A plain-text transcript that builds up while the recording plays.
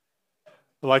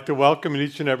I'd like to welcome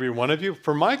each and every one of you.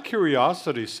 For my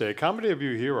curiosity's sake, how many of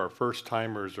you here are first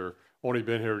timers or only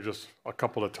been here just a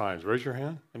couple of times? Raise your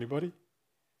hand. Anybody?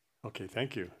 Okay,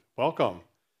 thank you. Welcome.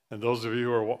 And those of you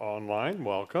who are online,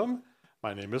 welcome.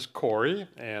 My name is Corey,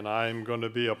 and I'm going to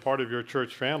be a part of your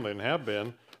church family and have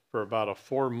been for about a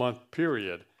 4-month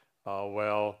period.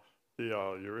 Your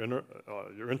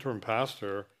interim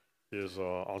pastor is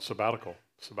on sabbatical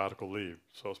leave.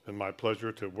 So it's been my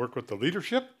pleasure to work with the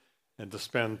leadership and to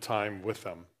spend time with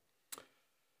them.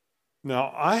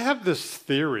 Now, I have this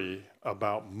theory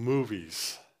about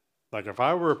movies. Like if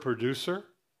I were a producer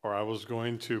or I was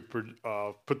going to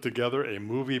put together a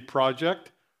movie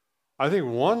project, I think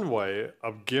one way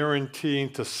of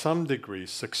guaranteeing to some degree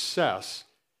success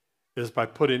is by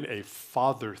putting a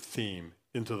father theme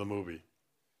into the movie.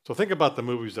 So think about the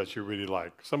movies that you really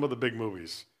like. Some of the big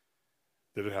movies.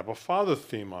 Did it have a father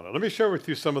theme on it? Let me share with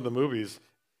you some of the movies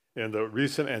in the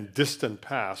recent and distant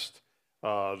past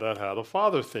that had a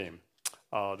father theme.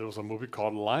 There was a movie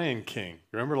called Lion King. You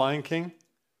remember Lion King?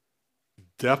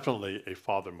 Definitely a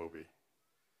father movie.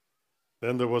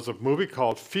 Then there was a movie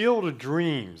called Field of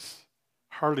Dreams.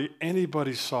 Hardly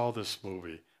anybody saw this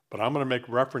movie, but I'm going to make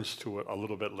reference to it a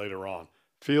little bit later on.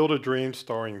 Field of Dreams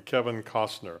starring Kevin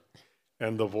Costner.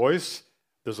 And the voice,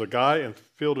 there's a guy in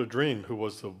Field of Dreams who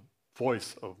was the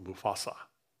voice of Mufasa.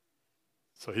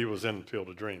 So he was in Field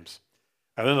of Dreams.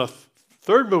 And then a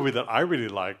third movie that I really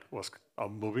liked was a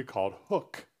movie called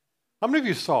Hook. How many of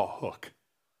you saw Hook?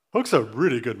 Hook's a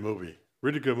really good movie.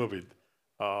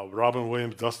 Robin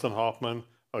Williams, Dustin Hoffman,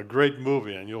 a great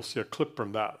movie, and you'll see a clip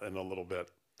from that in a little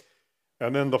bit.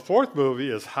 And then the fourth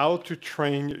movie is How to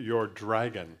Train Your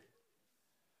Dragon.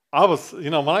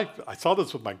 When I saw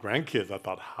this with my grandkids, I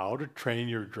thought, How to Train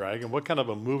Your Dragon? What kind of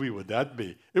a movie would that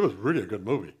be? It was really a good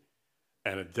movie,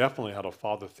 and it definitely had a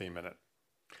father theme in it.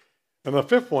 And the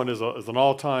fifth one is an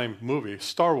all-time movie,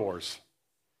 Star Wars.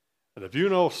 And if you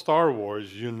know Star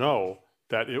Wars, you know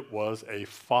that it was a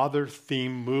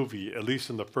father-themed movie, at least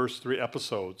in the first 3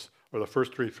 episodes or the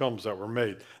first 3 films that were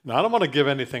made. Now, I don't want to give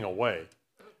anything away,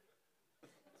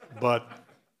 but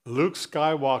Luke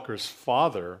Skywalker's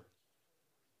father,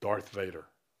 Darth Vader.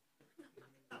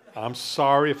 I'm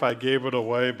sorry if I gave it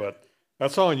away, but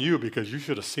that's on you because you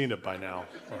should have seen it by now,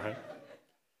 all right?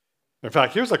 In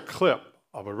fact, here's a clip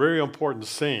of a very important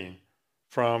scene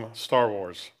from Star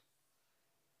Wars.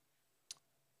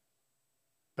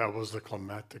 That was the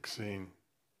climactic scene.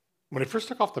 When he first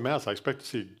took off the mask, I expected to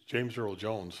see James Earl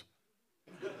Jones,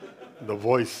 the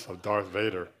voice of Darth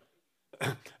Vader.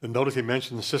 And notice he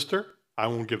mentioned sister. I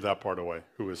won't give that part away,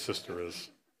 who his sister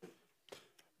is.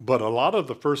 But a lot of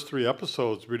the first 3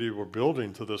 episodes really were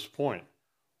building to this point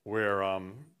where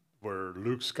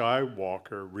Luke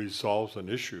Skywalker resolves an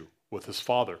issue with his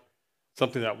father,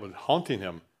 something that was haunting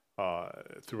him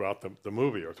throughout the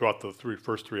movie or throughout the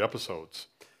first 3 episodes.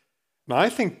 Now, I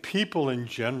think people in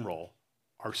general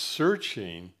are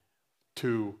searching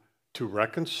to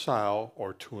reconcile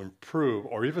or to improve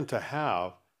or even to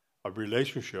have a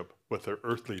relationship with their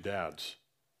earthly dads.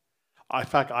 In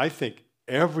fact, I think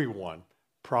everyone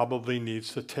probably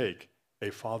needs to take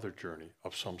a father journey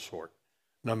of some sort,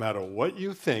 no matter what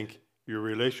you think your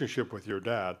relationship with your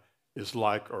dad is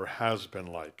like or has been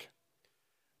like.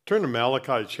 Turn to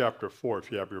Malachi chapter 4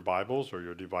 if you have your Bibles or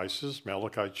your devices.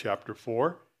 Malachi chapter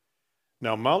 4.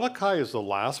 Now, Malachi is the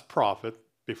last prophet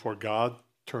before God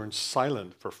turns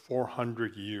silent for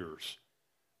 400 years.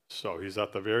 So he's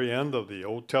at the very end of the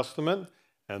Old Testament,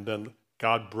 and then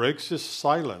God breaks his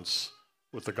silence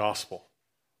with the gospel,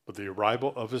 with the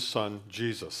arrival of his son,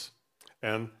 Jesus,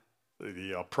 and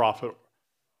the prophet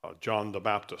John the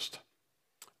Baptist.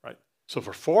 Right? So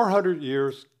for 400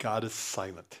 years, God is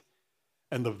silent.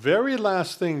 And the very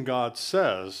last thing God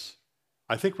says,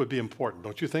 I think would be important,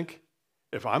 don't you think?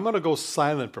 If I'm going to go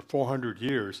silent for 400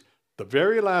 years, the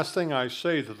very last thing I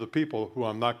say to the people who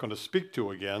I'm not going to speak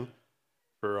to again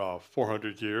for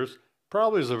 400 years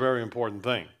probably is a very important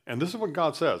thing. And this is what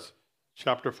God says,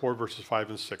 chapter 4, verses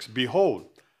 5 and 6. Behold,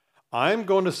 I'm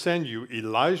going to send you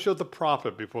Elijah the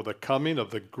prophet before the coming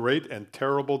of the great and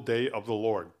terrible day of the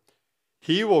Lord.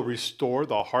 He will restore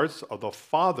the hearts of the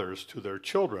fathers to their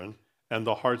children and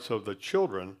the hearts of the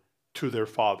children to their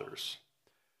fathers.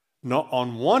 Now,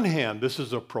 on one hand, this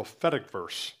is a prophetic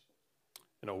verse,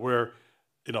 where,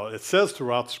 it says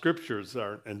throughout the scriptures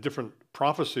and different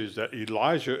prophecies that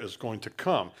Elijah is going to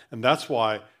come. And that's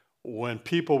why when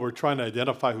people were trying to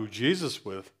identify who Jesus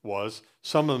was,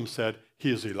 some of them said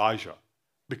he is Elijah,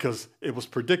 because it was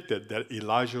predicted that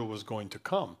Elijah was going to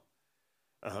come.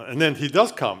 And then he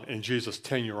does come in Jesus'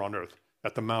 tenure on earth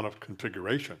at the Mount of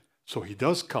Configuration. So he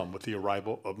does come with the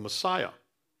arrival of Messiah.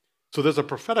 So there's a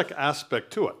prophetic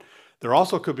aspect to it. There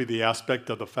also could be the aspect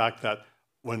of the fact that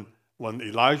when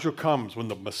Elijah comes, when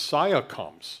the Messiah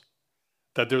comes,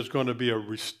 that there's going to be a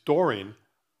restoring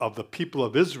of the people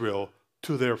of Israel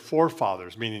to their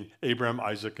forefathers, meaning Abraham,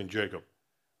 Isaac, and Jacob,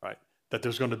 right? That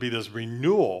there's going to be this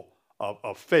renewal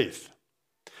of faith.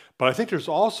 But I think there's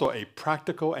also a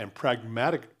practical and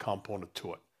pragmatic component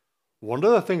to it. One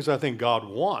of the things I think God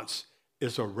wants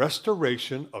is a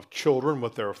restoration of children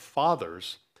with their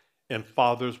fathers and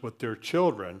fathers with their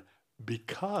children,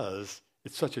 because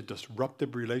it's such a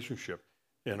disruptive relationship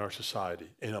in our society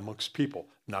and amongst people,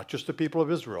 not just the people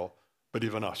of Israel, but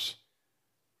even us,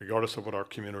 regardless of what our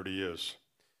community is.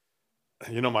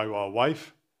 You know, my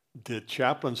wife did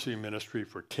chaplaincy ministry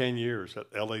for 10 years at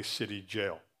LA City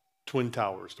Jail, Twin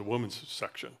Towers, the women's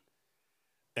section.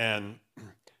 And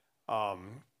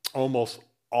almost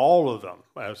all of them,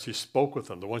 as she spoke with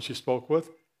them, the ones she spoke with,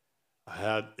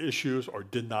 had issues or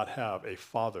did not have a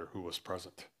father who was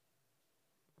present.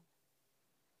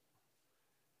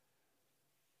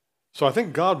 So I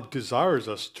think God desires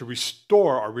us to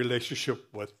restore our relationship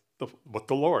with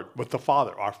the Lord, with the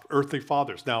Father, our earthly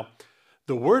fathers. Now,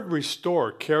 the word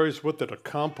restore carries with it a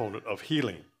component of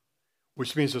healing,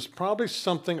 which means there's probably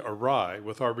something awry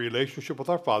with our relationship with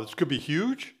our fathers. It could be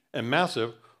huge and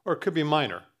massive, or it could be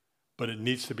minor, but it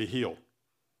needs to be healed.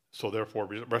 So therefore,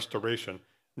 restoration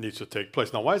needs to take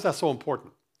place. Now, why is that so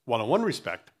important? Well, in one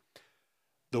respect,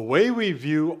 the way we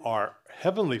view our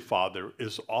Heavenly Father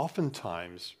is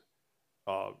oftentimes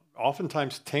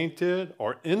tainted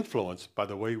or influenced by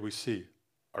the way we see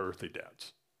our earthly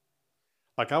dads.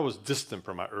 Like, I was distant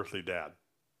from my earthly dad.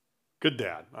 Good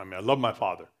dad. I mean, I love my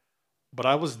father. But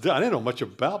I didn't know much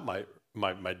about my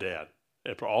dad.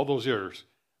 And for all those years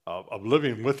of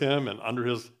living with him and under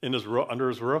his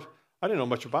roof, I didn't know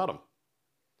much about him.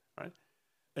 Right?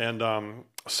 And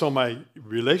so my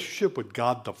relationship with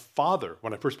God the Father,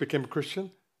 when I first became a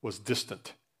Christian, was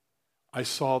distant. I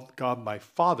saw God my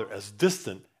Father as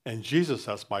distant and Jesus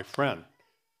as my friend.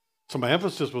 So my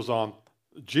emphasis was on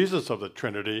Jesus of the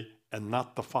Trinity and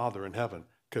not the Father in heaven,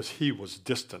 because he was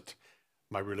distant.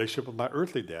 My relationship with my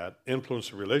earthly dad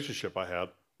influenced the relationship I had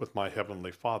with my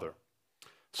Heavenly Father.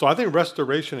 So I think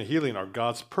restoration and healing are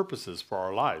God's purposes for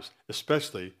our lives,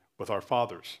 especially with our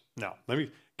fathers. Now, let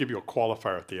me give you a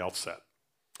qualifier at the outset.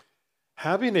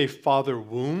 Having a father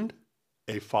wound,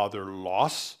 a father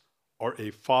loss, or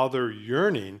a father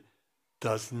yearning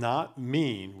does not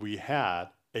mean we had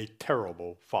a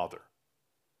terrible father.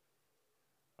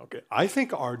 Okay, I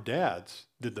think our dads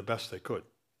did the best they could.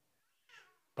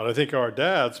 But I think our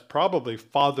dads probably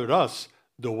fathered us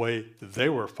the way they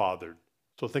were fathered.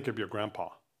 So think of your grandpa,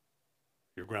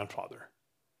 your grandfather.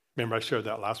 Remember I shared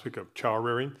that last week of child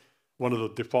rearing? One of the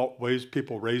default ways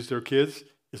people raise their kids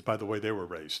is by the way they were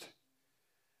raised.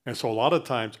 And so a lot of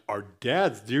times our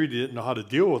dads really didn't know how to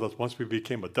deal with us once we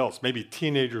became adults, maybe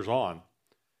teenagers on,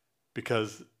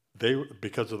 because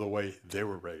of the way they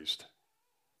were raised.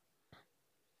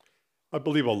 I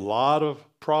believe a lot of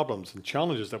problems and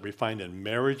challenges that we find in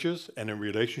marriages and in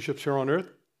relationships here on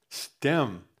earth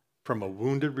stem from a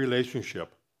wounded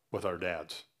relationship with our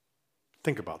dads.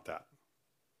 Think about that.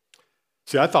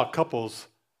 See, I thought couples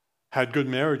had good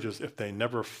marriages if they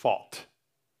never fought.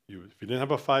 If you didn't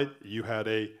have a fight, you had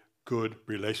a good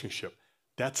relationship.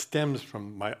 That stems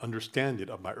from my understanding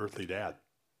of my earthly dad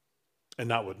and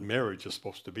not what marriage is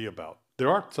supposed to be about. There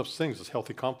are such things as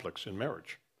healthy conflicts in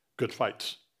marriage, good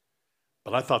fights.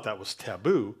 But I thought that was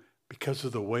taboo because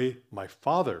of the way my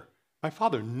father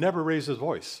never raised his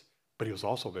voice, but he was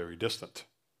also very distant.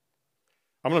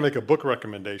 I'm going to make a book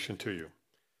recommendation to you.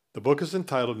 The book is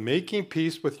entitled Making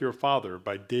Peace with Your Father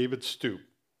by David Stoop.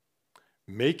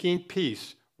 Making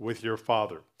Peace with Your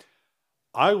Father.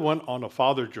 I went on a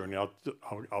father journey.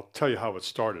 I'll tell you how it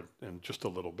started in just a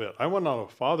little bit. I went on a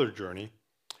father journey,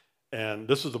 and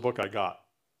this is the book I got.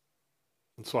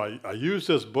 And so I used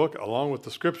this book along with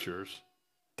the scriptures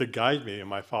to guide me in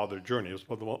my father journey. It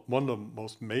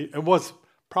was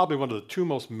probably one of the two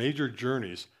most major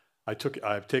journeys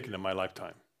I've taken in my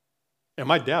lifetime. And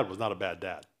my dad was not a bad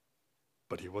dad,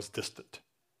 but he was distant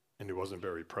and he wasn't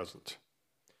very present.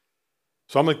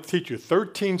 So I'm going to teach you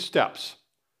 13 steps,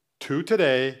 2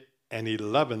 today and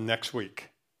 11 next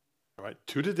week. All right,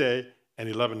 2 today and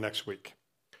 11 next week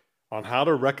on how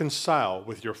to reconcile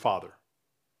with your father.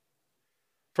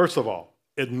 First of all,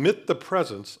 admit the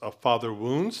presence of father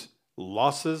wounds,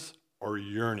 losses, or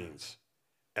yearnings.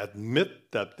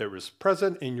 Admit that there is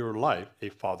present in your life a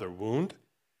father wound,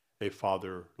 a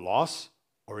father loss,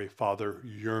 or a father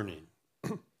yearning.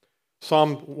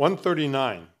 Psalm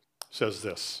 139 says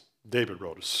this. David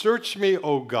wrote, "Search me,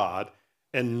 O God,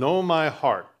 and know my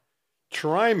heart.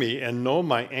 Try me and know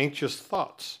my anxious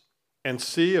thoughts, and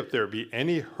see if there be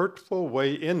any hurtful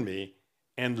way in me,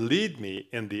 and lead me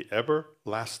in the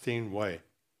everlasting way.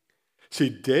 See,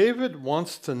 David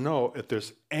wants to know if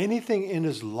there's anything in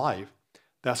his life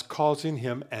that's causing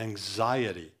him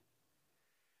anxiety.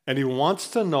 And he wants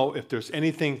to know if there's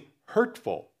anything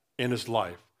hurtful in his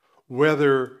life,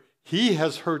 whether he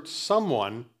has hurt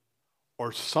someone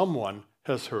or someone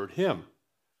has hurt him.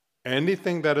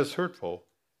 Anything that is hurtful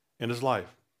in his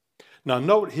life. Now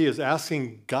note, he is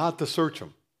asking God to search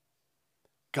him.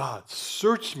 God,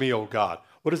 search me, O God.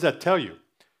 What does that tell you?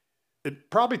 It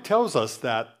probably tells us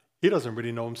that he doesn't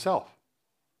really know himself,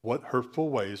 what hurtful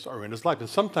ways are in his life. And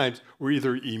sometimes we're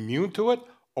either immune to it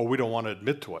or we don't want to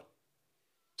admit to it.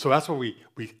 So that's what we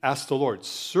ask the Lord,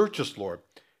 search us, Lord.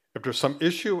 If there's some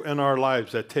issue in our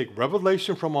lives that take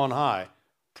revelation from on high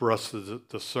for us to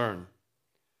discern.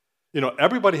 You know,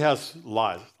 everybody has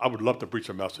lies. I would love to preach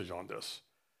a message on this.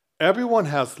 Everyone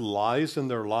has lies in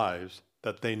their lives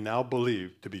that they now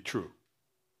believe to be true.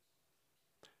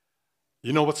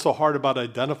 You know what's so hard about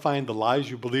identifying the lies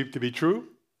you believe to be true?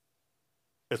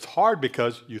 It's hard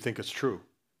because you think it's true,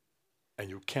 and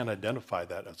you can't identify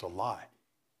that as a lie.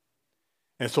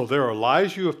 And so there are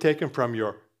lies you have taken from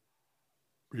your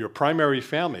primary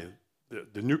family,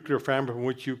 the nuclear family from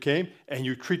which you came, and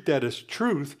you treat that as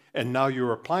truth, and now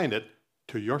you're applying it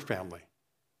to your family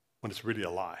when it's really a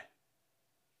lie.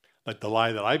 Like the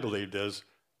lie that I believed is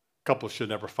couples should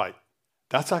never fight.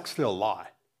 That's actually a lie,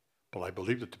 but I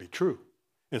believed it to be true.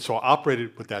 And so I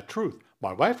operated with that truth.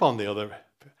 My wife, on the other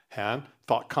hand,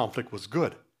 thought conflict was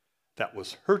good. That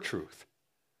was her truth,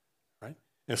 right?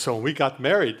 And so when we got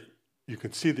married, you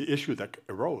can see the issue that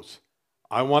arose.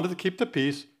 I wanted to keep the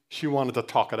peace. She wanted to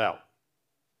talk it out,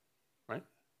 right?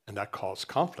 And that caused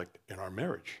conflict in our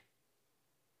marriage.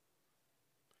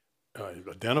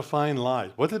 Identifying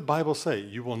lies. What did the Bible say?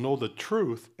 You will know the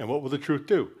truth, and what will the truth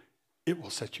do? It will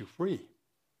set you free.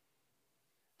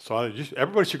 So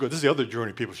everybody should go. This is the other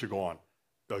journey people should go on.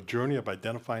 The journey of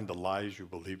identifying the lies you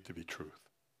believe to be truth.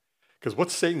 Because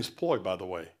what's Satan's ploy, by the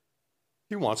way?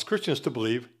 He wants Christians to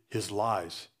believe his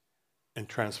lies and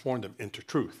transform them into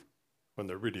truth when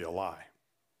they're really a lie.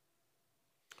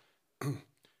 Let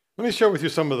me share with you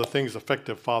some of the things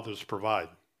effective fathers provide.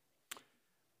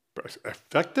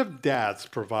 Effective dads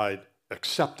provide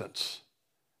acceptance.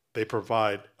 They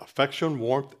provide affection,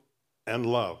 warmth, and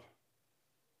love.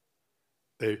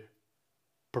 They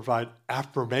provide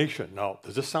affirmation. Now,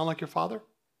 does this sound like your father?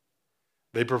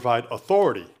 They provide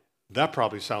authority. That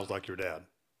probably sounds like your dad.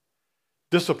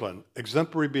 Discipline,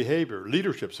 exemplary behavior,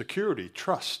 leadership, security,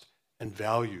 trust, and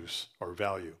values or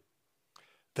value.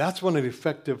 That's what an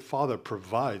effective father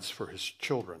provides for his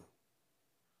children.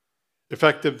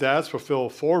 Effective dads fulfill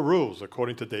 4 rules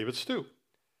according to David Stu.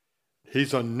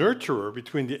 He's a nurturer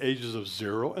between the ages of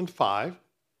 0 and 5.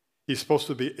 He's supposed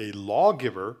to be a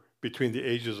lawgiver between the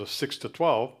ages of 6 to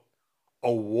 12,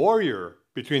 a warrior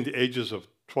between the ages of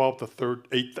 12 to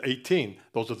 18.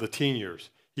 Those are the teen years.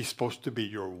 He's supposed to be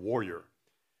your warrior.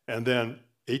 And then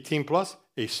 18 plus,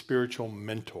 a spiritual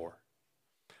mentor.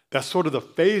 That's sort of the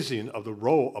phasing of the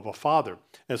role of a father.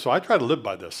 And so I try to live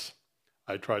by this.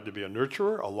 I tried to be a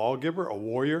nurturer, a lawgiver, a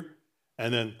warrior,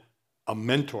 and then a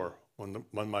mentor when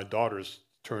my daughters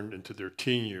turned into their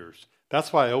teen years.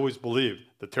 That's why I always believe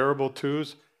the terrible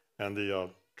twos and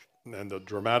the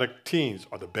dramatic teens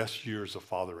are the best years of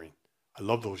fathering. I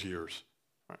love those years.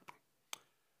 Right.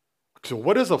 So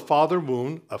what is a father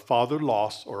wound, a father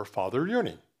loss, or a father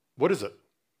yearning? What is it?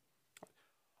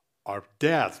 Our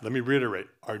dads, let me reiterate,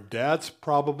 our dads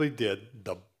probably did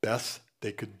the best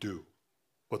they could do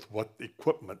with what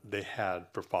equipment they had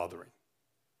for fathering.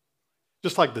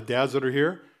 Just like the dads that are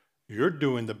here, you're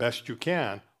doing the best you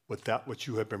can with that which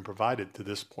you have been provided to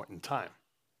this point in time.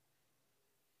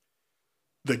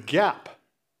 The gap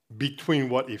between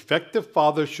what effective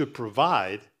fathers should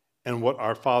provide and what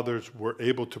our fathers were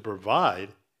able to provide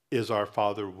is our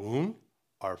father wound,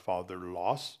 our father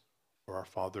loss, or our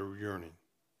father yearning.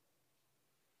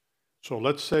 So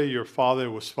let's say your father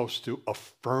was supposed to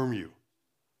affirm you,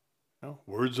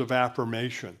 words of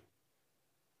affirmation,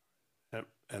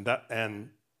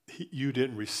 you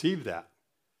didn't receive that.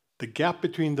 The gap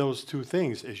between those two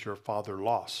things is your father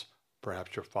loss,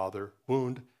 perhaps your father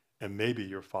wound, and maybe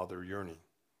your father yearning.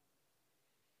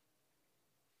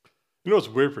 You know what's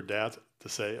weird for dads to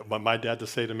say, my dad to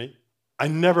say to me? I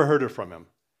never heard it from him.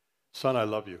 Son, I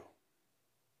love you.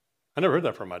 I never heard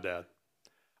that from my dad.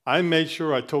 I made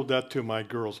sure I told that to my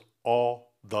girls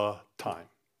all the time.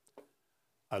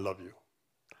 I love you.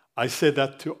 We say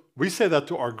that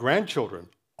to our grandchildren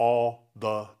all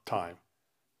the time.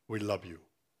 We love you.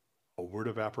 A word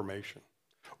of affirmation.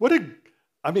 What did,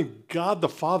 I mean, God the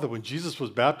Father, when Jesus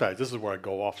was baptized, this is where I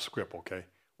go off script, okay?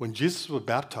 When Jesus was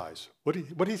baptized, what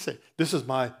did he say? This is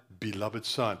my beloved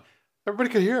Son. Everybody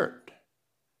could hear it.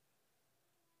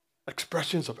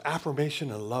 Expressions of affirmation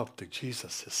and love to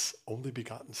Jesus, his only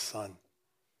begotten Son.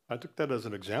 I took that as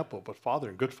an example of what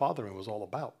fathering, good fathering was all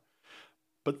about.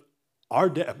 But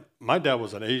my dad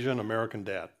was an Asian American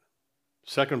dad,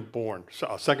 second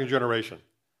generation.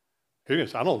 I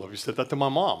don't know if he said that to my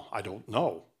mom. I don't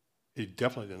know. He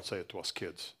definitely didn't say it to us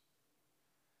kids.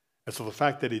 And so the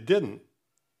fact that he didn't,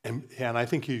 and I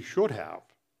think he should have,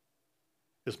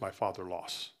 is my father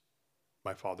loss,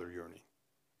 my father yearning.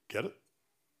 Get it?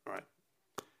 All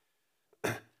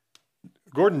right.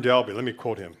 Gordon Dalby, let me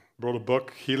quote him, wrote a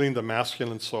book, Healing the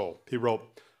Masculine Soul. He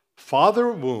wrote, "Father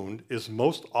wound is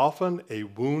most often a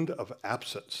wound of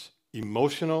absence,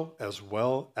 emotional as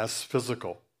well as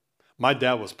physical." My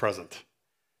dad was present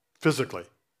physically.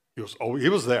 He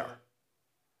was there,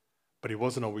 but he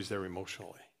wasn't always there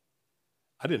emotionally.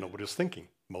 I didn't know what he was thinking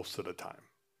most of the time.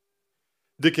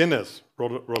 Dick Innes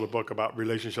wrote a book about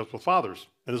relationships with fathers,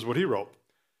 and this is what he wrote.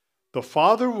 "The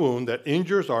father wound that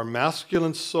injures our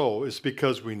masculine soul is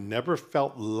because we never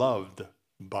felt loved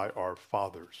by our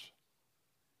fathers."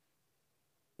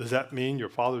 Does that mean your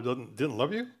father didn't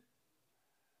love you?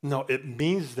 No, it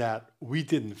means that we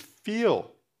didn't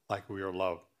feel like we were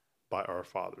loved by our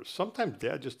fathers. Sometimes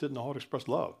dad just didn't know how to express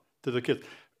love to the kids.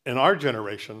 In our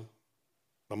generation,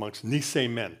 amongst Nisei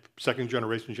men, second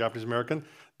generation Japanese American,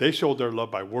 they showed their love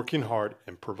by working hard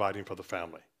and providing for the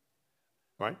family,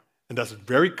 right? And that's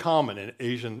very common in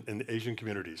the Asian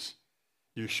communities.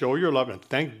 You show your love, and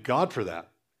thank God for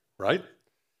that, right?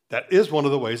 That is one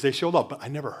of the ways they show love, but I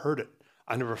never heard it.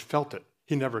 I never felt it.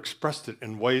 He never expressed it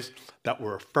in ways that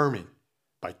were affirming,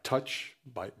 by touch,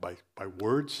 by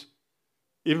words,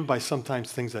 even by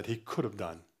sometimes things that he could have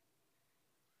done.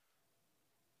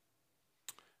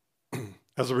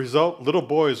 As a result, little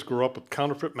boys grow up with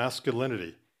counterfeit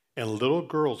masculinity, and little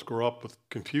girls grow up with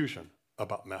confusion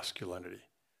about masculinity.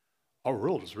 Our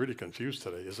world is really confused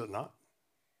today, is it not?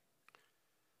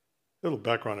 A little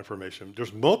background information.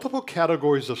 There's multiple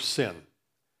categories of sin.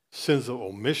 Sins of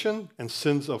omission and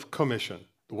sins of commission,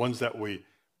 the ones that we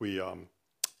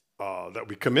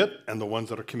commit and the ones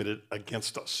that are committed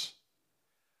against us.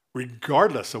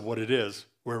 Regardless of what it is,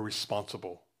 we're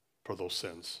responsible for those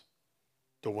sins.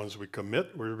 The ones we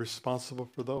commit, we're responsible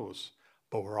for those.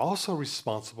 But we're also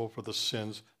responsible for the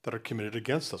sins that are committed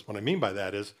against us. What I mean by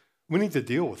that is we need to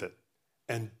deal with it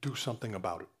and do something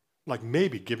about it, like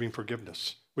maybe giving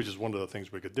forgiveness, which is one of the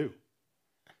things we could do.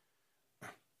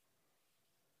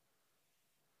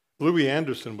 Louis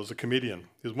Anderson was a comedian.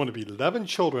 He was one of 11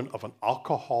 children of an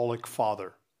alcoholic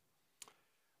father.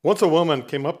 Once a woman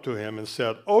came up to him and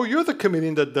said, "Oh, you're the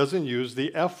comedian that doesn't use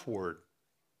the F word."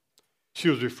 She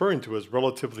was referring to his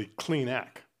relatively clean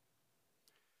act.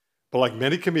 But like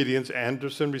many comedians,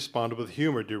 Anderson responded with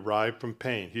humor derived from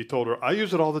pain. He told her, "I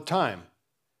use it all the time.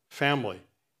 Family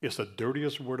is the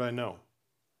dirtiest word I know."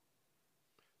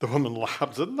 The woman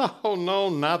laughed and said, No,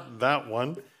 not that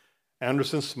one."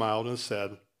 Anderson smiled and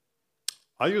said,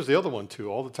 "I use the other one too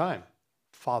all the time.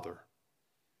 Father.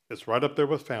 It's right up there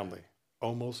with family,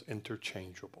 almost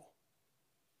interchangeable."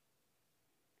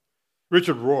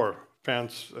 Richard Rohr,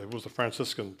 who was a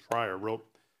Franciscan friar, wrote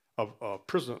about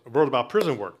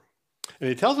prison work. And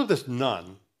he tells of this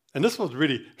nun, and this was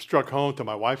really struck home to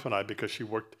my wife and I because she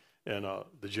worked in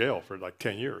the jail for like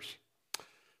 10 years.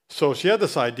 So she had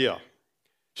this idea.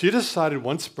 She decided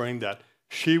one spring that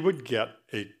she would get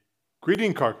a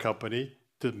greeting card company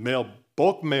to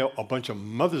bulk mail a bunch of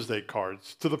Mother's Day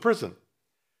cards to the prison.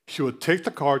 She would take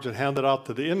the cards and hand it out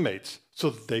to the inmates so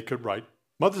that they could write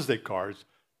Mother's Day cards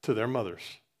to their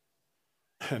mothers.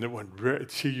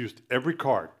 And she used every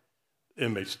card.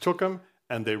 Inmates took them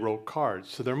and they wrote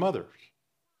cards to their mothers.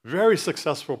 Very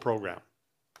successful program.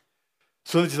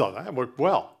 So she thought, that worked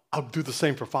well. I'll do the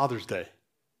same for Father's Day.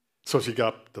 So she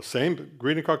got the same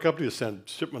greeting card company to send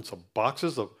shipments of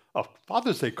boxes of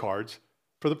Father's Day cards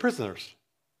for the prisoners.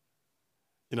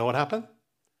 You know what happened?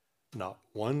 Not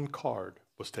one card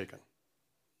was taken.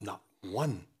 Not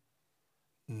one.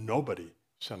 Nobody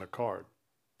sent a card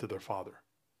to their father.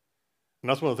 And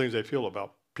that's one of the things they feel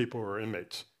about people who are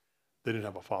inmates. They didn't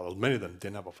have a father. Many of them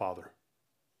didn't have a father,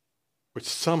 which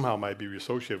somehow might be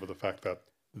associated with the fact that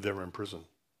they're in prison.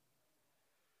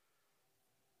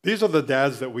 These are the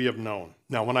dads that we have known.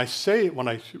 Now, when I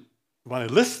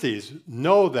list these,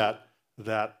 know that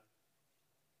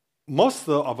most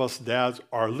of us dads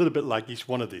are a little bit like each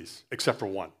one of these, except for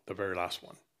one, the very last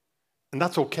one. And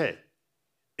that's okay.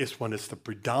 It's when it's the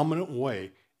predominant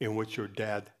way in which your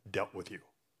dad dealt with you.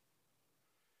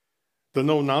 The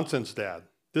no-nonsense dad.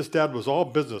 This dad was all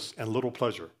business and little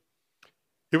pleasure.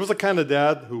 He was the kind of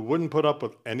dad who wouldn't put up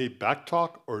with any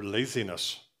backtalk or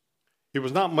laziness. He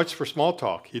was not much for small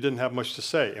talk. He didn't have much to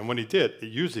say, and when he did, it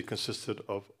usually consisted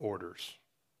of orders.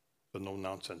 The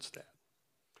no-nonsense dad.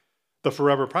 The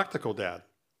forever practical dad.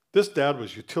 This dad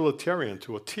was utilitarian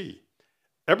to a T.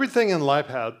 Everything in life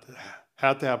had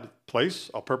to have a place,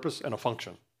 a purpose, and a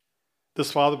function.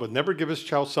 This father would never give his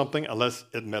child something unless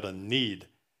it met a need.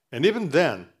 And even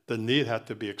then, the need had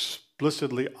to be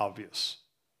explicitly obvious.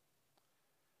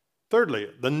 Thirdly,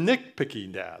 the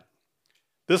nitpicky dad.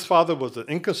 This father was an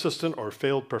inconsistent or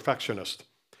failed perfectionist,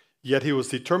 yet he was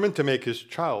determined to make his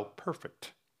child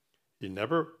perfect. He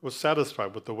never was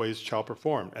satisfied with the way his child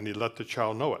performed, and he let the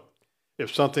child know it.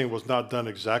 If something was not done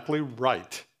exactly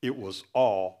right, it was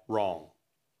all wrong.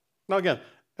 Now again,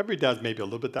 every dad may be a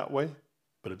little bit that way,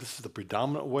 but if this is the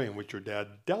predominant way in which your dad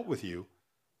dealt with you,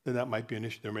 then that might be an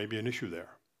issue. There may be an issue there.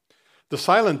 The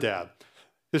silent dad.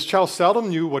 His child seldom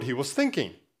knew what he was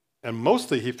thinking, and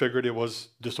mostly he figured it was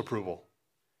disapproval.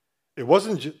 It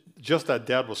wasn't just that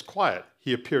dad was quiet.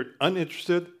 He appeared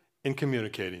uninterested in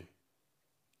communicating.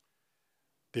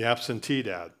 The absentee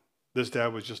dad. This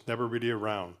dad was just never really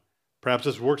around. Perhaps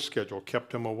his work schedule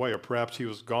kept him away, or perhaps he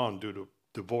was gone due to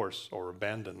divorce or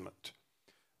abandonment.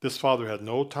 This father had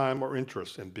no time or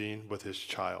interest in being with his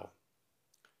child.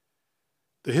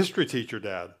 The history teacher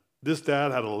dad. This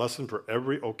dad had a lesson for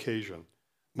every occasion.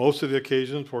 Most of the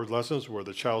occasions for his lessons were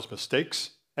the child's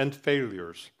mistakes and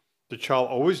failures. The child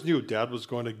always knew dad was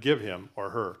going to give him or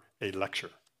her a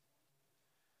lecture.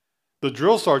 The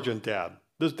drill sergeant dad.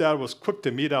 This dad was quick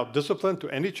to mete out discipline to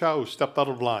any child who stepped out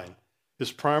of line.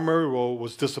 His primary role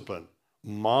was discipline.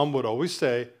 Mom would always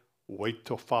say, "Wait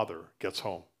till father gets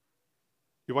home."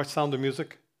 You watch Sound of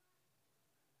Music?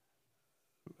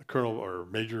 Colonel or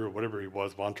Major or whatever he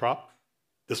was, Von Trapp.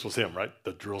 This was him, right?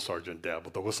 The drill sergeant dad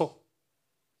with the whistle.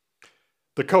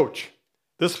 The coach.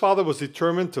 This father was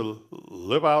determined to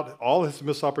live out all his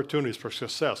missed opportunities for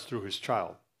success through his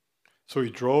child. So he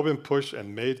drove and pushed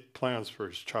and made plans for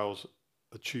his child's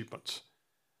achievements.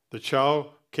 The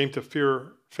child came to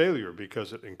fear failure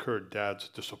because it incurred dad's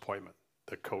disappointment.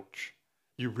 The coach.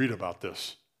 You read about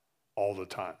this all the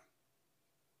time.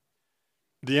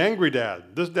 The angry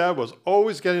dad. This dad was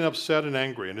always getting upset and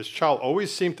angry, and his child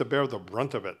always seemed to bear the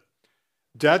brunt of it.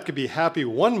 Dad could be happy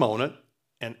one moment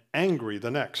and angry the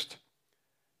next.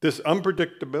 This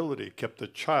unpredictability kept the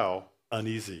child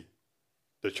uneasy.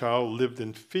 The child lived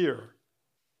in fear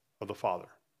of the father.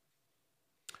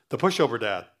 The pushover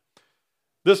dad.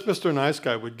 This Mr. Nice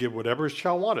Guy would give whatever his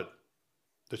child wanted.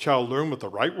 The child learned with the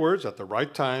right words at the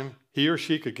right time, he or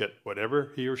she could get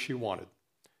whatever he or she wanted.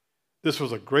 This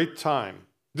was a great time.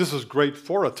 This was great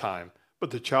for a time,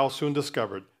 but the child soon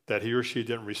discovered that he or she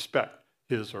didn't respect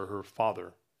his or her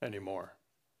father anymore.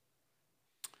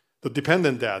 The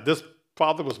dependent dad. This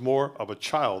father was more of a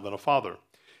child than a father.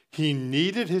 He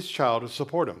needed his child to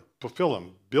support him, fulfill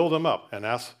him, build him up, and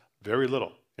ask very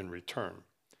little in return.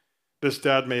 This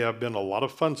dad may have been a lot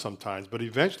of fun sometimes, but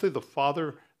eventually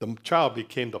the child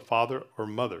became the father or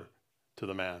mother to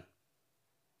the man.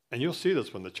 And you'll see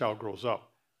this when the child grows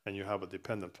up and you have a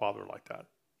dependent father like that.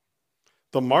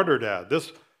 The martyr dad.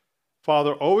 This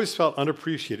father always felt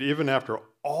unappreciated even after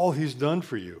all he's done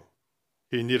for you.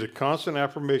 He needed constant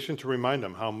affirmation to remind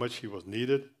him how much he was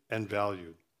needed and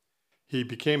valued. He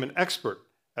became an expert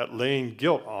at laying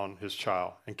guilt on his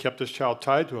child and kept his child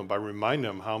tied to him by reminding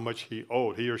him how much he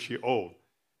or she owed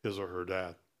his or her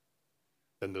dad.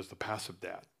 Then there's the passive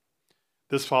dad.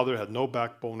 This father had no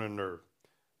backbone and nerve.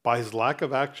 By his lack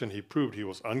of action, he proved he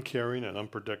was uncaring and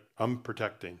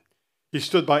unprotecting. He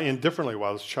stood by indifferently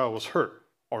while his child was hurt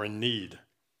or in need.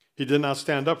 He did not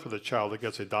stand up for the child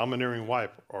against a domineering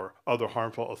wife or other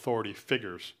harmful authority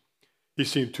figures. He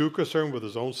seemed too concerned with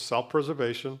his own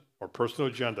self-preservation or personal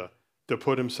agenda to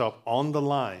put himself on the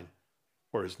line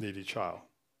for his needy child.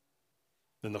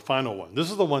 Then the final one. This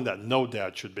is the one that no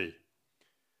dad should be.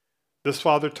 This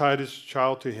father tied his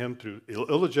child to him through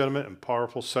illegitimate and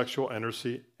powerful sexual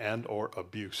intimacy and or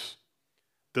abuse.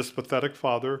 This pathetic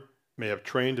father may have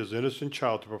trained his innocent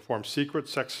child to perform secret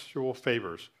sexual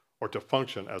favors or to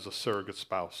function as a surrogate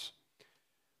spouse.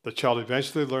 The child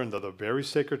eventually learned that the very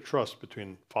sacred trust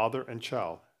between father and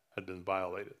child had been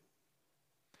violated.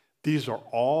 These are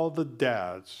all the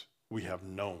dads we have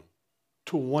known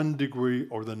to one degree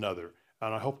or another,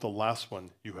 and I hope the last one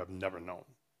you have never known.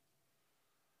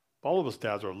 All of us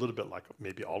dads are a little bit like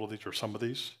maybe all of these or some of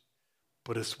these,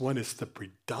 but it's when it's the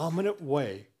predominant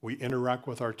way we interact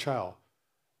with our child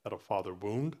that a father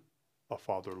wound, a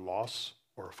father loss,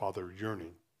 or a father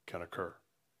yearning can occur.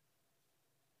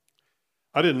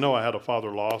 I didn't know I had a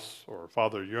father loss or a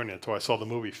father yearning until I saw the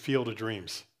movie Field of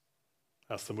Dreams.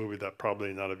 That's the movie that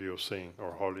probably none of you have seen,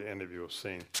 or hardly any of you have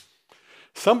seen.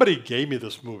 Somebody gave me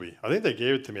this movie. I think they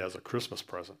gave it to me as a Christmas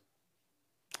present.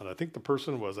 And I think the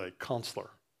person was a counselor.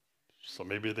 So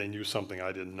maybe they knew something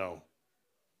I didn't know.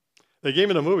 They gave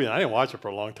me the movie, and I didn't watch it for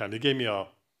a long time. They gave me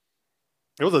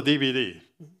it was a DVD.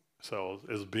 So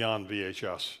it was beyond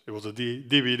VHS. It was a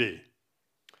DVD.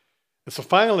 And so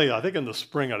finally, I think in the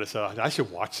spring, I said, I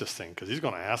should watch this thing because he's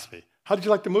going to ask me, how did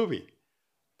you like the movie?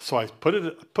 So I put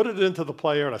it into the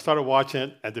player, and I started watching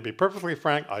it. And to be perfectly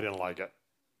frank, I didn't like it.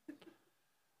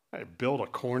 I build a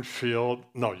cornfield.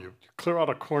 No, you clear out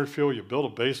a cornfield, you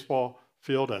build a baseball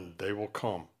field, and they will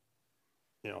come.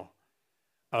 You know,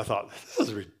 and I thought, this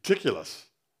is ridiculous.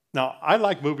 Now, I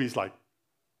like movies like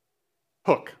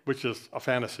Hook, which is a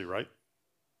fantasy, right?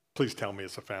 Please tell me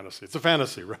it's a fantasy. It's a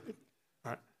fantasy, right?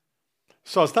 All right.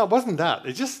 So wasn't that.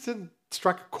 It just didn't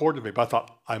strike a chord to me, but I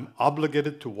thought, I'm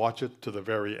obligated to watch it to the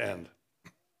very end.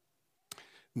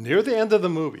 Near the end of the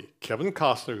movie, Kevin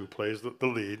Costner, who plays the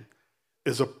lead,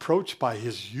 is approached by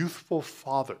his youthful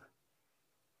father.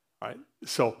 Right?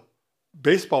 So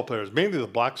baseball players, mainly the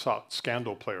Black Sox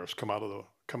scandal players, come out of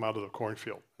the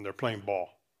cornfield, and they're playing ball.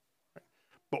 Right?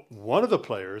 But one of the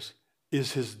players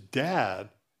is his dad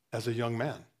as a young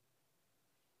man.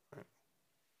 Right?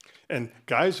 And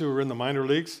guys who were in the minor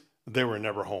leagues, they were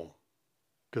never home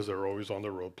because they were always on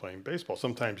the road playing baseball,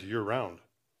 sometimes year-round.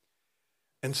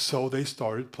 And so they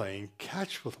started playing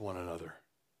catch with one another.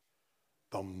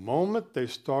 The moment they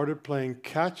started playing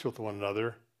catch with one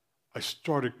another, I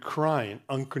started crying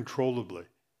uncontrollably.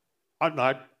 Up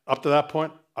to that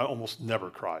point, I almost never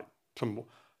cried.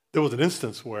 There was an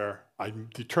instance where I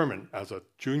determined as a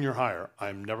junior higher,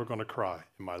 I'm never going to cry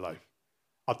in my life.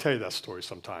 I'll tell you that story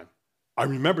sometime. I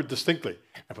remember it distinctly.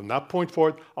 And from that point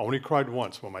forward, I only cried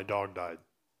once when my dog died.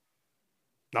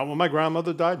 Not when my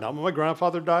grandmother died, not when my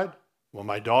grandfather died, when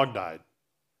my dog died.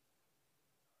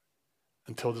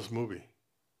 Until this movie.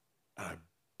 And I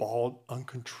bawled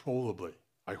uncontrollably.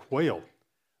 I wailed.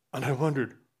 And I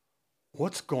wondered,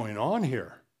 what's going on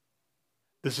here?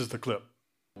 This is the clip.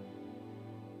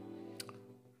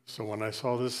 So when I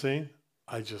saw this scene,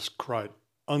 I just cried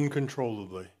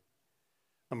uncontrollably.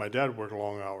 And my dad worked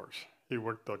long hours. He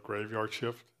worked the graveyard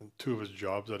shift in 2 of his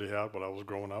jobs that he had when I was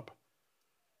growing up.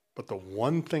 But the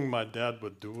one thing my dad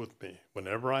would do with me,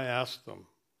 whenever I asked him,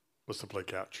 was to play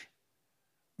catch.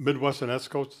 Midwest and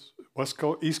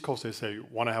East Coast, they say,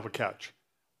 want to have a catch.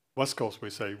 West Coast, we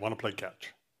say, want to play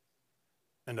catch.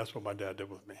 And that's what my dad did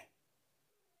with me.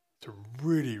 It's a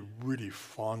really, really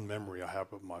fond memory I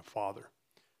have of my father.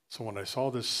 So when I saw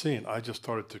this scene, I just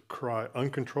started to cry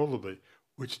uncontrollably,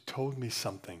 which told me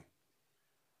something.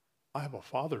 I have a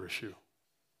father issue.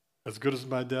 As good as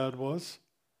my dad was,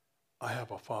 I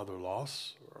have a father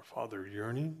loss or a father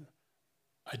yearning.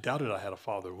 I doubted I had a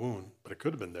father wound, but it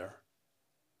could have been there.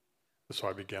 And so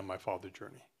I began my father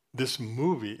journey. This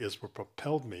movie is what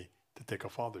propelled me to take a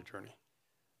father journey.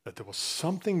 That there was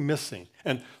something missing.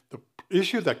 And the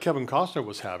issue that Kevin Costner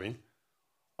was having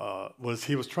was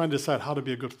he was trying to decide how to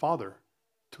be a good father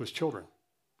to his children,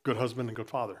 good husband and good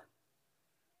father.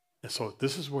 And so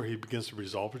this is where he begins to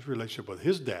resolve his relationship with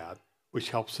his dad, which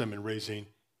helps him in raising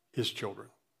his children.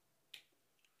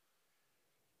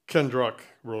 Ken Druck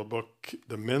wrote a book,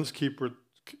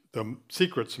 The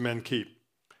Secrets Men Keep.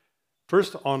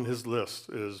 First on his list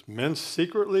is men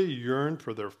secretly yearn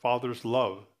for their father's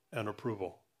love and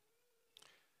approval.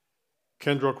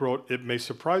 Ken Druck wrote, it may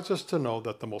surprise us to know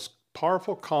that the most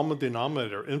powerful common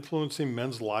denominator influencing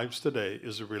men's lives today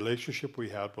is the relationship we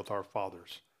had with our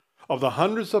fathers. Of the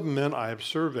hundreds of men I have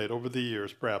surveyed over the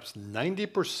years, perhaps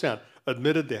 90%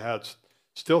 admitted they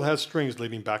still had strings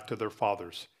leading back to their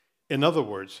fathers. In other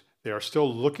words, they are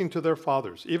still looking to their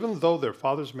fathers, even though their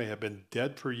fathers may have been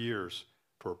dead for years,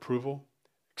 for approval,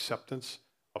 acceptance,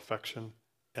 affection,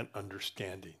 and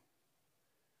understanding.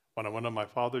 When I went on my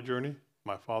father journey,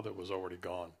 my father was already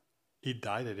gone. He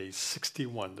died at age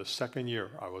 61, the second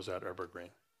year I was at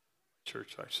Evergreen,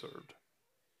 church I served.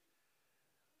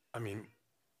 I mean,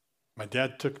 my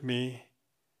dad took me.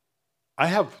 I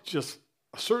have just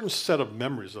a certain set of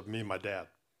memories of me and my dad.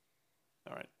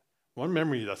 All right. One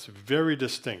memory that's very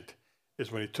distinct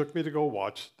is when he took me to go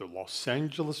watch the Los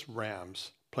Angeles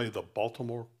Rams play the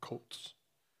Baltimore Colts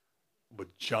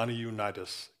with Johnny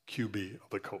Unitas, QB of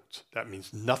the Colts. That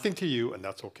means nothing to you, and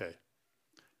that's okay.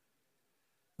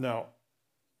 Now,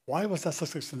 why was that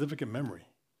such a significant memory?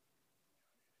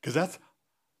 Because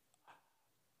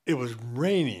it was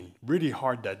raining really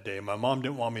hard that day. My mom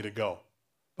didn't want me to go.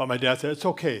 But my dad said, it's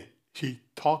okay. She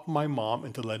talked my mom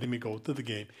into letting me go to the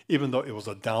game, even though it was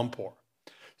a downpour.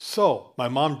 So my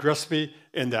mom dressed me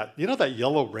in that, that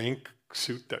yellow rain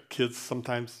suit that kids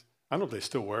sometimes, I don't know if they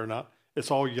still wear or not.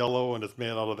 It's all yellow and it's made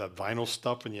out of that vinyl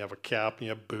stuff, and you have a cap and you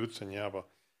have boots and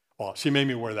well, she made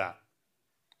me wear that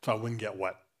so I wouldn't get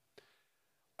wet.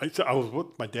 I was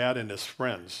with my dad and his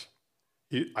friends.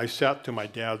 I sat to my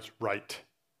dad's right.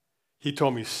 He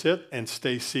told me sit and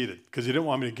stay seated because he didn't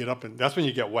want me to get up, and that's when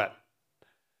you get wet.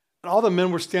 And all the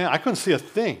men were standing. I couldn't see a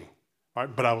thing,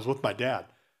 right? But I was with my dad.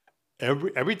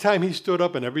 Every time he stood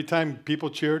up and every time people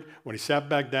cheered, when he sat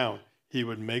back down, he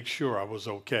would make sure I was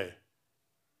okay,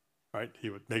 right? He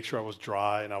would make sure I was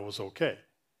dry and I was okay.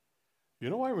 You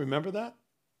know why I remember that?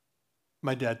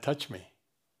 My dad touched me.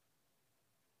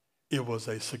 It was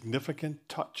a significant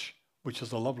touch, which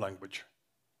is a love language.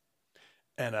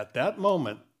 And at that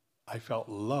moment, I felt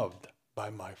loved by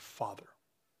my father.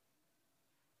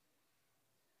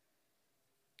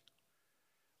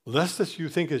 Lest this you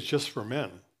think is just for men.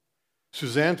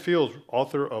 Suzanne Fields,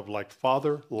 author of Like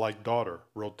Father, Like Daughter,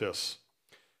 wrote this.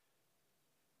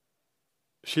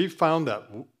 She found that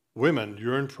women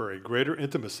yearn for a greater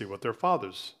intimacy with their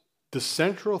fathers. The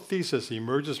central thesis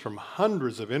emerges from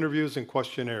hundreds of interviews and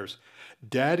questionnaires.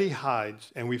 Daddy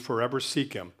hides and we forever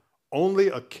seek him, only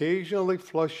occasionally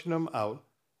flushing him out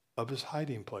of his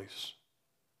hiding place.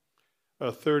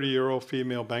 A 30-year-old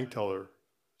female bank teller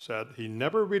said, he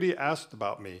never really asked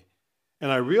about me,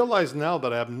 and I realize now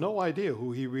that I have no idea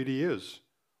who he really is.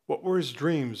 What were his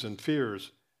dreams and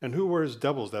fears, and who were his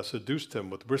devils that seduced him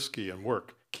with whiskey and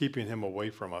work, keeping him away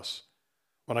from us?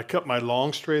 When I cut my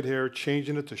long straight hair,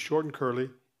 changing it to short and curly,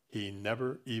 he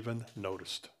never even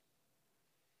noticed.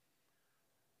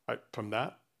 From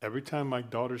that, every time my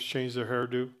daughters changed their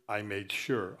hairdo, I made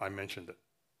sure I mentioned it.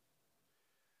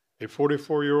 A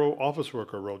 44-year-old office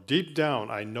worker wrote, deep down,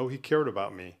 I know he cared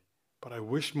about me, but I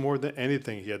wish more than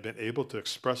anything he had been able to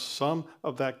express some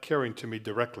of that caring to me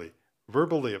directly,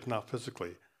 verbally if not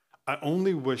physically. I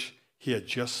only wish he had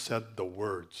just said the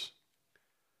words.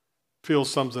 Phil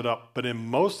sums it up, but in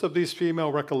most of these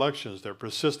female recollections, there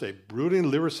persists a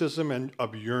brooding lyricism and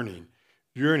of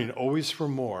yearning always for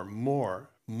more,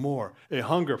 a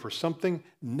hunger for something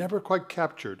never quite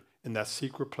captured in that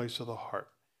secret place of the heart.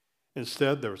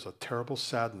 Instead, there was a terrible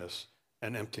sadness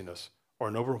and emptiness, or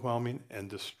an overwhelming and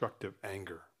destructive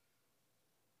anger.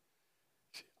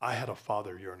 See, I had a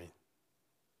father yearning.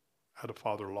 I had a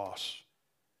father loss.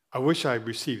 I wish I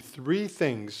received 3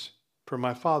 things from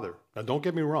my father. Now, don't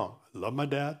get me wrong. I love my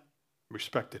dad,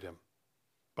 respected him.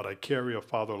 But I carry a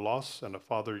father loss and a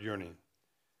father yearning.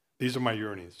 These are my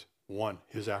yearnings. 1,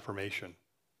 his affirmation.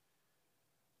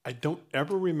 I don't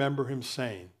ever remember him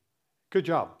saying, good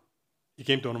job. He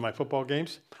came to one of my football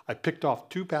games. I picked off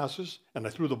 2 passes, and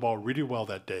I threw the ball really well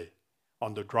that day.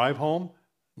 On the drive home,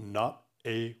 not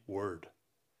a word.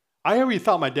 I already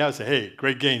thought my dad would say, hey,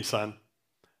 great game, son.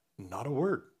 Not a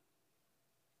word.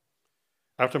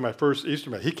 After my first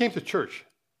Easter Mass, he came to church.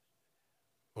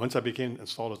 Once I became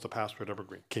installed as the pastor at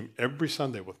Evergreen, came every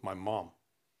Sunday with my mom.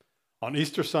 On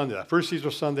Easter Sunday, that first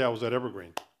Easter Sunday I was at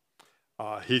Evergreen,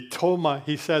 he told my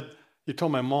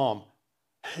mom,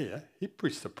 hey, he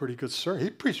preached a pretty good sermon.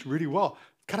 He preached really well,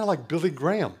 kind of like Billy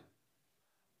Graham.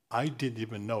 I didn't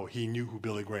even know he knew who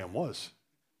Billy Graham was.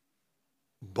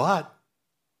 But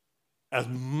as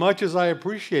much as I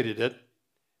appreciated it,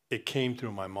 it came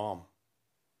through my mom,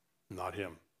 not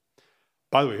him.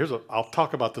 By the way, I'll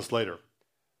talk about this later.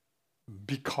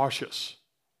 Be cautious.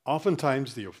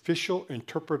 Oftentimes, the official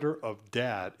interpreter of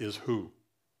dad is who?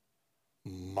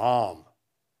 Mom.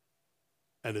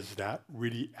 And is that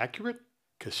really accurate?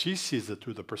 Because she sees it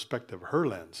through the perspective of her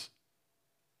lens.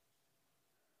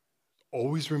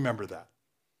 Always remember that.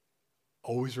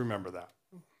 Always remember that.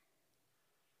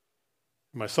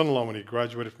 My son-in-law, when he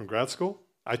graduated from grad school,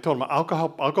 I told him, I'll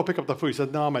go pick up the food. He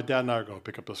said, no, my dad and I are going to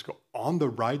pick up the school. On the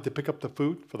ride to pick up the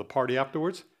food for the party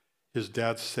afterwards, his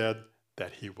dad said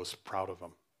that he was proud of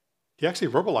him. He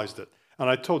actually verbalized it. And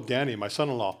I told Danny, my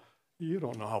son-in-law, you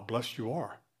don't know how blessed you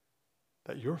are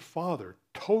that your father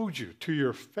told you to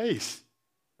your face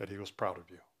that he was proud of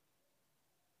you.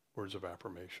 Words of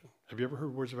affirmation. Have you ever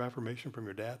heard words of affirmation from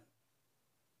your dad?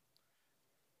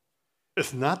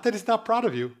 It's not that he's not proud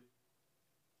of you,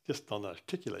 just don't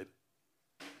articulate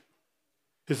it.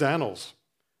 His annals.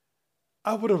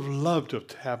 I would have loved to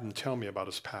have him tell me about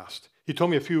his past. He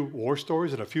told me a few war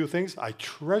stories and a few things. I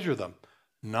treasure them.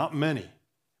 Not many.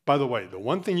 By the way, the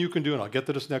one thing you can do, and I'll get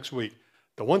to this next week,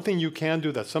 the one thing you can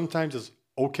do that sometimes is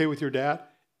okay with your dad,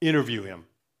 interview him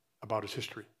about his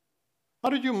history. How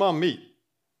did you and mom meet?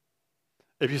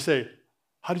 If you say,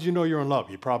 how did you know you're in love?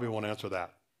 He probably won't answer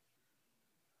that.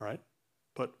 all right?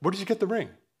 But where did you get the ring?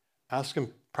 Ask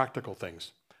him practical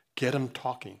things. Get him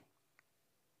talking.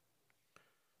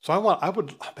 So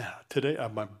today,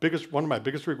 one of my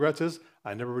biggest regrets is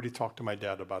I never really talked to my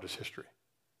dad about his history.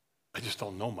 I just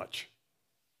don't know much.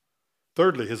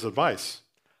 Thirdly, his advice.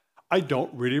 I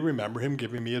don't really remember him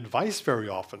giving me advice very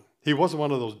often. He wasn't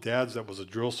one of those dads that was a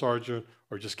drill sergeant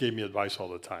or just gave me advice all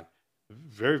the time.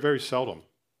 Very, very seldom.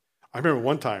 I remember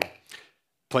one time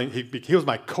playing, he was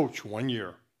my coach one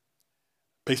year,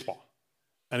 baseball.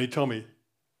 And he told me,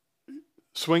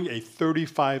 swing a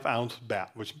 35-ounce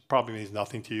bat, which probably means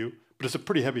nothing to you, but it's a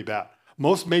pretty heavy bat.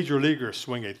 Most major leaguers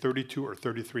swing a 32 or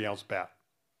 33-ounce bat.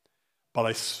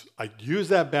 But I used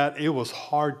that bat. It was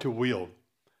hard to wield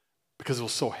because it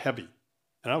was so heavy.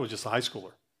 And I was just a high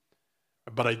schooler.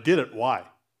 But I did it. Why?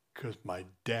 Because my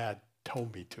dad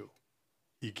told me to.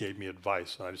 He gave me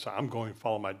advice. And I decided I'm going to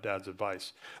follow my dad's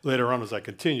advice. Later on, as I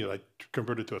continued, I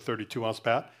converted to a 32-ounce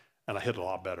bat, and I hit a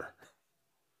lot better.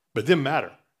 But it didn't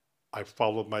matter. I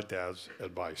followed my dad's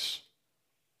advice.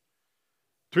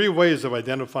 3 ways of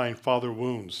identifying father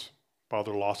wounds,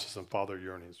 father losses, and father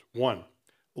yearnings. 1,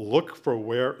 look for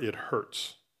where it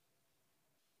hurts.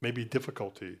 Maybe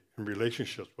difficulty in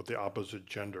relationships with the opposite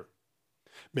gender.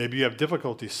 Maybe you have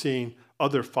difficulty seeing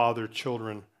other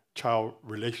father-child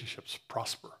relationships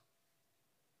prosper.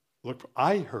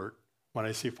 I hurt when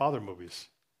I see father movies.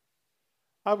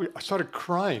 I started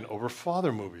crying over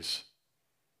father movies.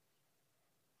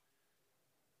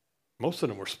 Most of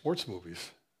them were sports movies.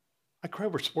 I cry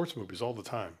over sports movies all the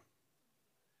time.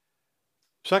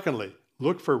 Secondly,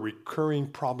 look for recurring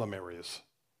problem areas.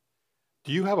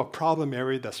 Do you have a problem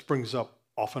area that springs up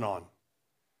off and on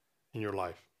in your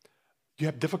life? You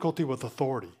have difficulty with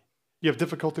authority. You have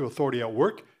difficulty with authority at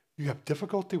work. You have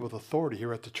difficulty with authority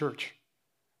here at the church.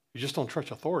 You just don't trust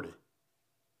authority.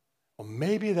 Well,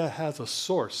 maybe that has a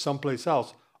source someplace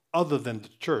else other than the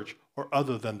church or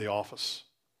other than the office.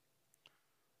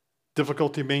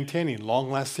 Difficulty maintaining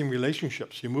long-lasting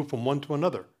relationships. You move from one to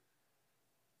another.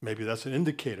 Maybe that's an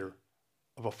indicator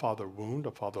of a father wound,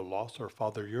 a father loss, or a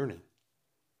father yearning.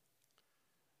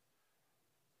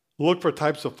 Look for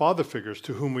types of father figures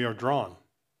to whom we are drawn.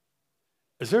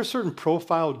 Is there a certain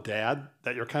profile dad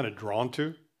that you're kind of drawn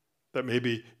to? That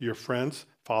maybe your friend's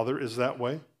father is that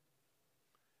way?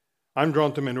 I'm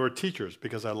drawn to men who are teachers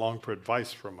because I long for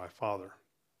advice from my father.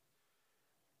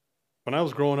 When I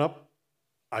was growing up,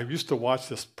 I used to watch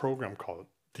this program called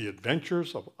The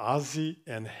Adventures of Ozzie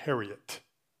and Harriet.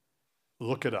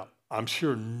 Look it up. I'm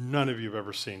sure none of you have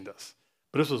ever seen this.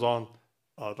 But this was on,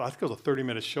 I think it was a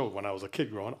 30-minute show when I was a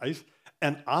kid growing up.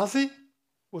 And Ozzie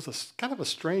was kind of a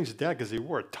strange dad because he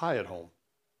wore a tie at home.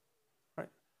 Right?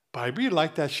 But I really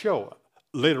liked that show.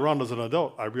 Later on as an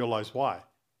adult, I realized why.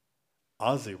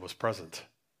 Ozzie was present.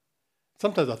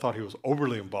 Sometimes I thought he was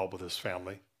overly involved with his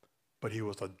family, but he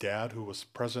was a dad who was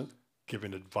present,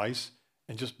 giving advice,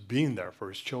 and just being there for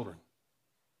his children.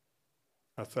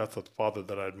 That's a father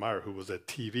that I admire who was a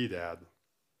TV dad.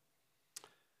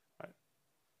 Right.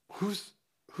 Who's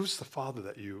the father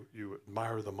that you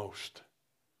admire the most?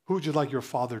 Who would you like your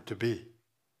father to be?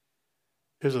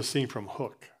 Here's a scene from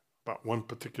Hook about one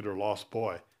particular lost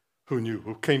boy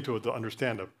who came to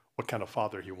understand of what kind of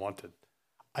father he wanted.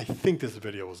 I think this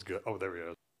video was good. Oh, there he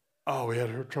is. Oh, we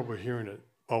had trouble hearing it.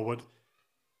 Oh,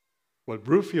 what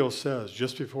Rufio says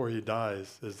just before he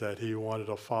dies is that he wanted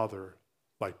a father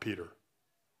like Peter.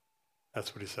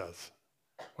 That's what he says.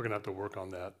 We're going to have to work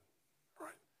on that.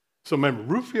 Right. So remember,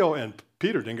 Rufio and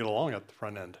Peter didn't get along at the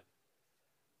front end.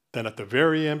 Then at the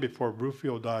very end, before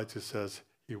Rufio dies, he says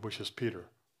he wishes Peter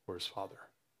were his father.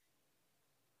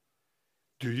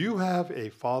 Do you have a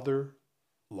father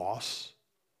loss,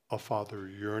 a father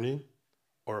yearning,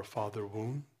 or a father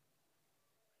wound?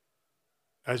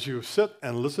 As you sit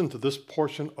and listen to this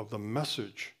portion of the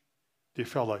message, do you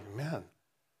feel like, man,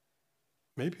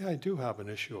 maybe I do have an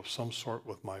issue of some sort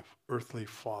with my earthly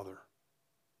father?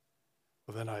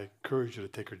 Well, then I encourage you to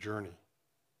take a journey.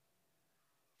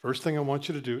 First thing I want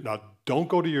you to do, now don't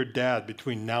go to your dad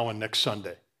between now and next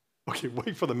Sunday. Okay,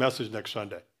 wait for the message next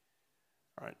Sunday.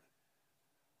 All right.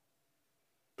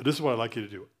 But this is what I'd like you to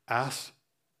do. Ask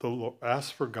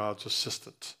for God's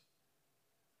assistance.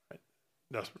 Right?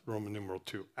 That's Roman numeral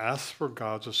 2. Ask for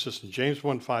God's assistance. James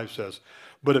 1:5 says,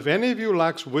 "But if any of you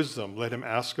lacks wisdom, let him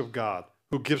ask of God,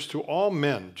 who gives to all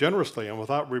men generously and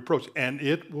without reproach, and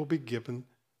it will be given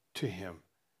to him."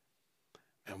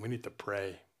 And we need to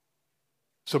pray.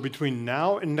 So between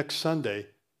now and next Sunday,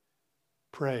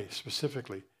 pray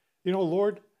specifically. You know,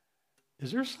 Lord,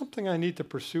 is there something I need to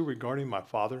pursue regarding my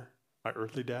father, my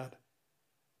earthly dad?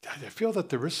 I feel that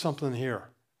there is something here.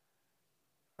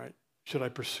 Right? Should I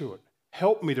pursue it?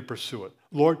 Help me to pursue it.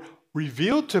 Lord,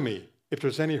 reveal to me if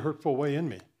there's any hurtful way in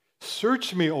me.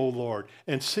 Search me, O Lord,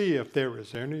 and see if there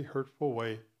is any hurtful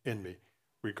way in me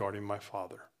regarding my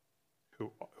Father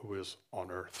who is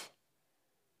on earth.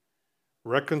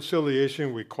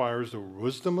 Reconciliation requires the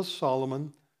wisdom of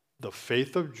Solomon, the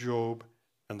faith of Job,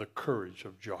 and the courage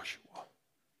of Joshua.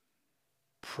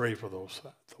 Pray for those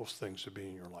things to be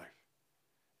in your life.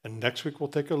 And next week we'll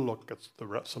take a look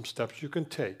at some steps you can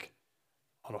take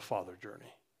on a father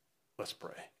journey. Let's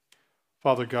pray.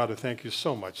 Father God, I thank you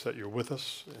so much that you're with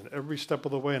us in every step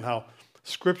of the way and how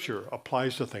Scripture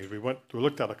applies to things. We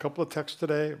looked at a couple of texts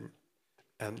today,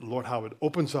 and Lord, how it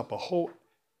opens up a whole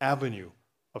avenue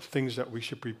of things that we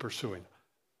should be pursuing,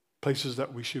 places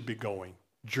that we should be going,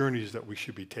 journeys that we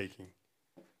should be taking.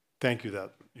 Thank you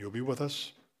that you'll be with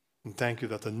us, and thank you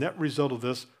that the net result of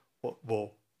this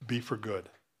will be for good.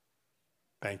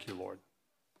 Thank you, Lord.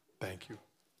 Thank you.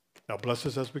 Now bless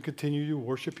us as we continue to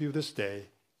worship you this day.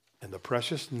 In the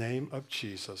precious name of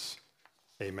Jesus,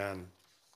 amen.